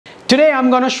Today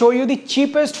I'm gonna show you the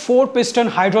cheapest 4-piston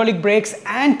hydraulic brakes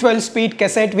and 12-speed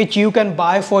cassette which you can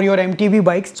buy for your MTB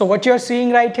bikes. So what you are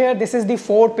seeing right here, this is the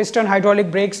 4-piston hydraulic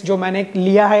brakes जो मैंने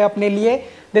लिया है अपने लिए.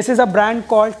 This is a brand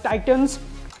called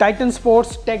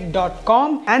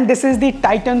titansportstech.com and this is the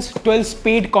Titan's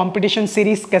 12-speed competition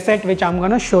series cassette which I'm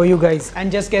gonna show you guys.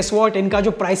 And just guess what, इनका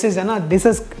जो prices है ना, this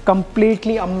is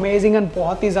completely amazing and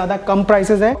बहुत ही ज़्यादा कम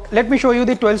prices है. Let me show you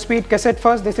the 12-speed cassette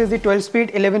first. This is the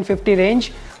 12-speed 1150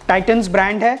 range. Titan's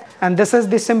brand hai, and this is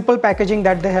the simple packaging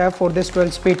that they have for this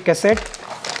 12-speed cassette.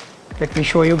 Let me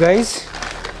show you guys.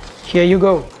 Here you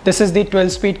go. This is the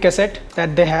 12-speed cassette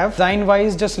that they have. Design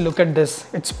wise, just look at this.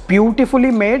 It's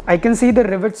beautifully made. I can see the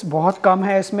rivets बहुत कम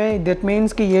है इसमें. That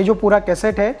means कि ये जो पूरा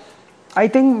cassette है, I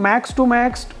think max to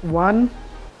max 1,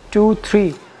 2,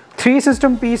 3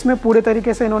 system piece में पूरे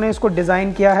तरीके से इन्होंने इसको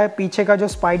डिज़ाइन किया है. पीछे का जो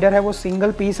स्पाइडर है वो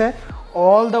सिंगल पीस है.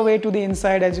 All the way to the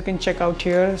inside, as you can check out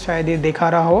here. शायद ये दिखा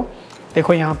रहा हो,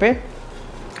 देखो यहाँ पे.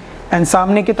 And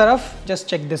सामने की तरफ, just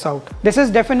check this out. This is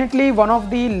definitely one of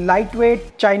the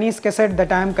lightweight Chinese cassette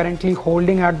that I am currently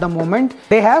holding at the moment.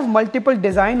 They have multiple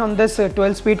design on this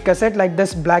 12-speed cassette, like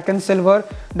this black and silver.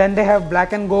 Then they have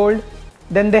black and gold.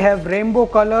 Then they have rainbow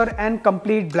color and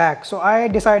complete black. So I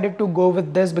decided to go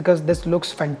with this because this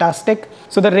looks fantastic.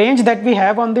 So the range that we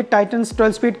have on the Titan's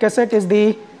 12-speed cassette is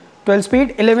the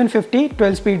 12-speed 1150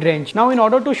 12-speed range. Now in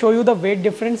order to show you the weight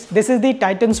difference, this is the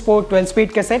Titan Sport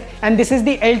 12-speed cassette and this is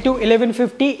the L2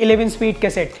 1150 11-speed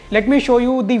cassette. Let me show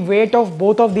you the weight of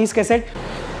both of these cassettes.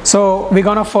 So we're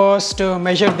gonna first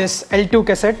measure this L2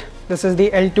 cassette. This is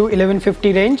the L2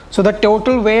 1150 range. So the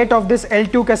total weight of this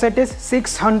L2 cassette is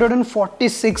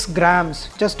 646 grams.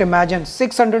 Just imagine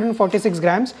 646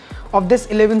 grams of this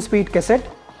 11-speed cassette.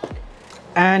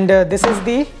 And this is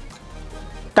the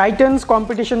Titan's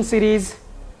competition series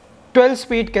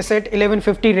 12-speed cassette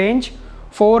 1150 range,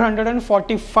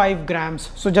 445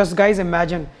 grams. So just guys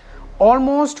imagine,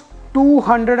 almost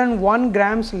 201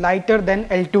 grams lighter than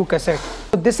L2 cassette.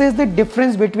 So this is the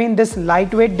difference between this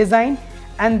lightweight design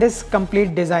and this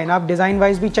complete design. आप design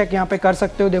wise भी check यहाँ पे कर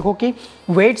सकते हो. देखो कि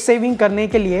weight saving करने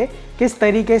के लिए किस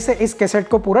तरीके से इस cassette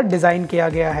को पूरा design किया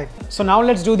गया है. So now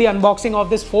let's do the unboxing of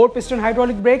this 4-piston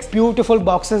hydraulic brakes. Beautiful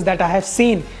boxes that I have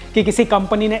seen कि किसी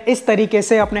कंपनी ने इस तरीके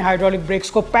से अपने hydraulic brakes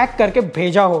को पैक करके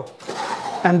भेजा हो.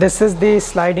 And this is the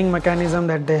sliding mechanism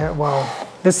that they have. Wow,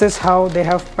 this is how they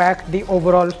have packed the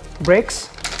overall brakes.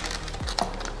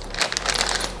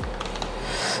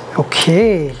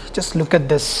 Okay, just look at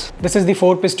this. This is the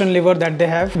 4-piston lever that they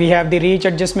have. We have the reach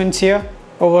adjustments here.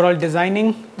 Overall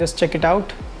designing, just check it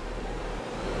out.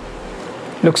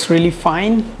 Looks really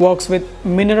fine. Works with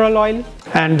mineral oil.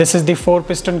 And this is the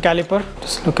 4-piston caliper.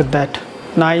 Just look at that.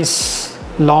 Nice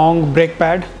long brake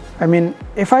pad. I mean,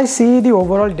 if I see the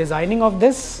overall designing of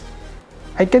this,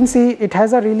 I can see it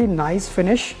has a really nice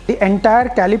finish. The entire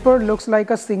caliper looks like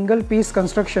a single piece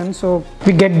construction. So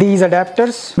we get these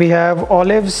adapters. We have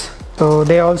olives. So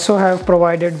they also have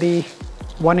provided the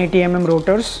 180 mm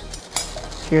rotors.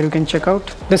 Here you can check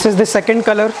out. This is the second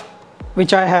color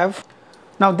which I have.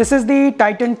 Now this is the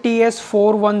Titan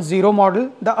TS410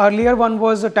 model. The earlier one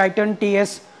was the Titan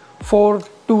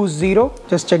TS420.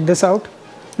 Just check this out.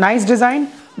 Nice design.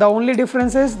 The only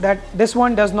difference is that this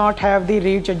one does not have the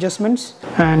reach adjustments,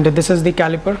 and this is the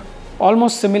caliper.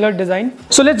 Almost similar design.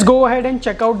 So let's go ahead and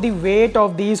check out the weight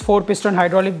of these 4-piston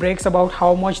hydraulic brakes, about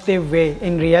how much they weigh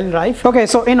in real life. Okay,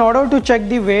 so in order to check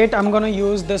the weight, I'm gonna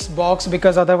use this box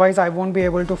because otherwise I won't be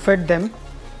able to fit them.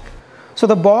 So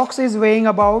the box is weighing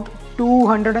about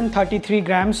 233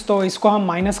 grams. तो इसको हम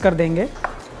minus कर देंगे.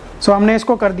 So हमने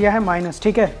इसको कर दिया है माइनस,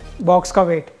 ठीक है, बॉक्स का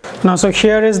wait. Now so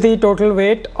here is the total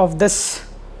weight of this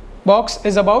box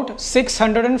is about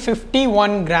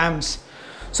 651 grams.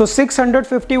 So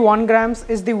 651 grams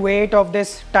is the weight of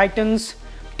this Titan's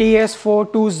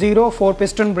TS420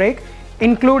 4-piston brake,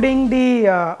 including the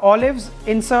olives,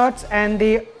 inserts and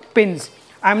the pins.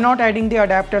 I'm not adding the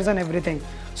adapters and everything.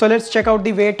 So let's check out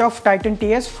the weight of Titan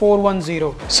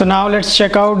TS410. So now let's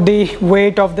check out the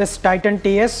weight of this Titan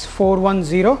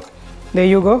TS410. There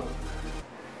you go.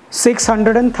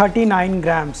 639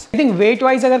 grams. I think weight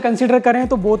wise अगर consider करें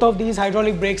तो both of these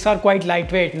hydraulic brakes are quite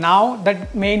lightweight. Now the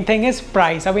main thing is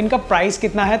price. अब इनका price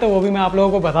कितना है तो वो भी मैं आप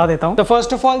लोगों को बता देता हूँ. So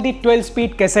first of all the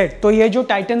 12-speed cassette. तो ये जो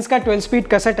Titans का 12-speed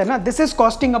cassette है ना, this is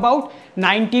costing about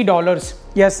 $90.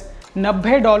 Yes,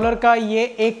 $90 का ये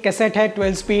एक कैसेट है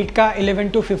 12 स्पीड का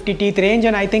 11 to 50 teeth range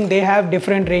and I think they have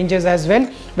different ranges as well.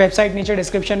 Website नीचे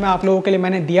डिस्क्रिप्शन में आप लोगों के लिए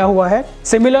मैंने दिया हुआ है.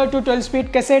 Similar to 12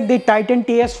 speed cassette the Titan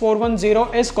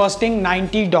TS410 is costing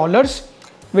 $90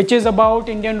 which is about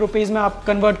Indian rupees में आप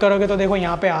कन्वर्ट करोगे तो देखो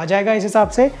यहाँ पे आ जाएगा इस हिसाब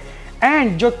से.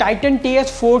 एंड जो टाइटन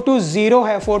TS420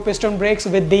 है 4 piston breaks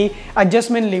with the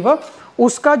adjustment liver,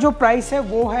 उसका जो प्राइस है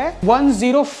वो है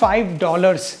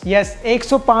 $105। यस,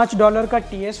 $105 का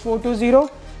TS420,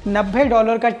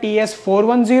 $90 का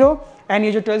TS410, एंड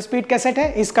ये जो 12 स्पीड कैसेट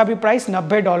है इसका भी प्राइस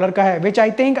 $90 का है, विच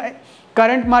I think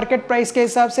current market price के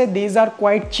हिसाब से these are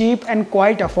quite cheap and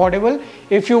quite affordable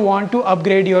if you want to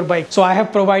upgrade your bike. So I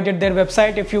have provided their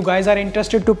website. If you guys are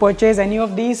interested to purchase any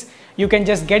of these, you can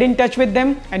just get in touch with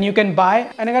them and you can buy.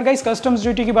 And अगर guys customs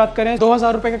duty की बात करें,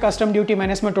 2000 रुपए का custom duty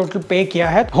मैंने इसमें total पे किया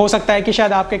है। हो सकता है कि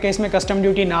शायद आपके केस में कस्टम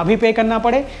ड्यूटी ना भी पे करना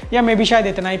पड़े, या मे बी शायद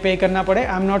इतना ही पे करना पड़े,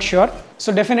 I am not sure.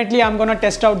 So definitely I'm gonna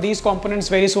test out these components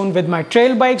very soon with my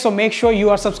trail bike. So make sure you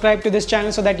are subscribed to this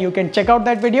channel so that you can check out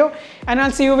that video, and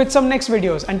I'll see you with some next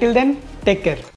videos. Until then, take care.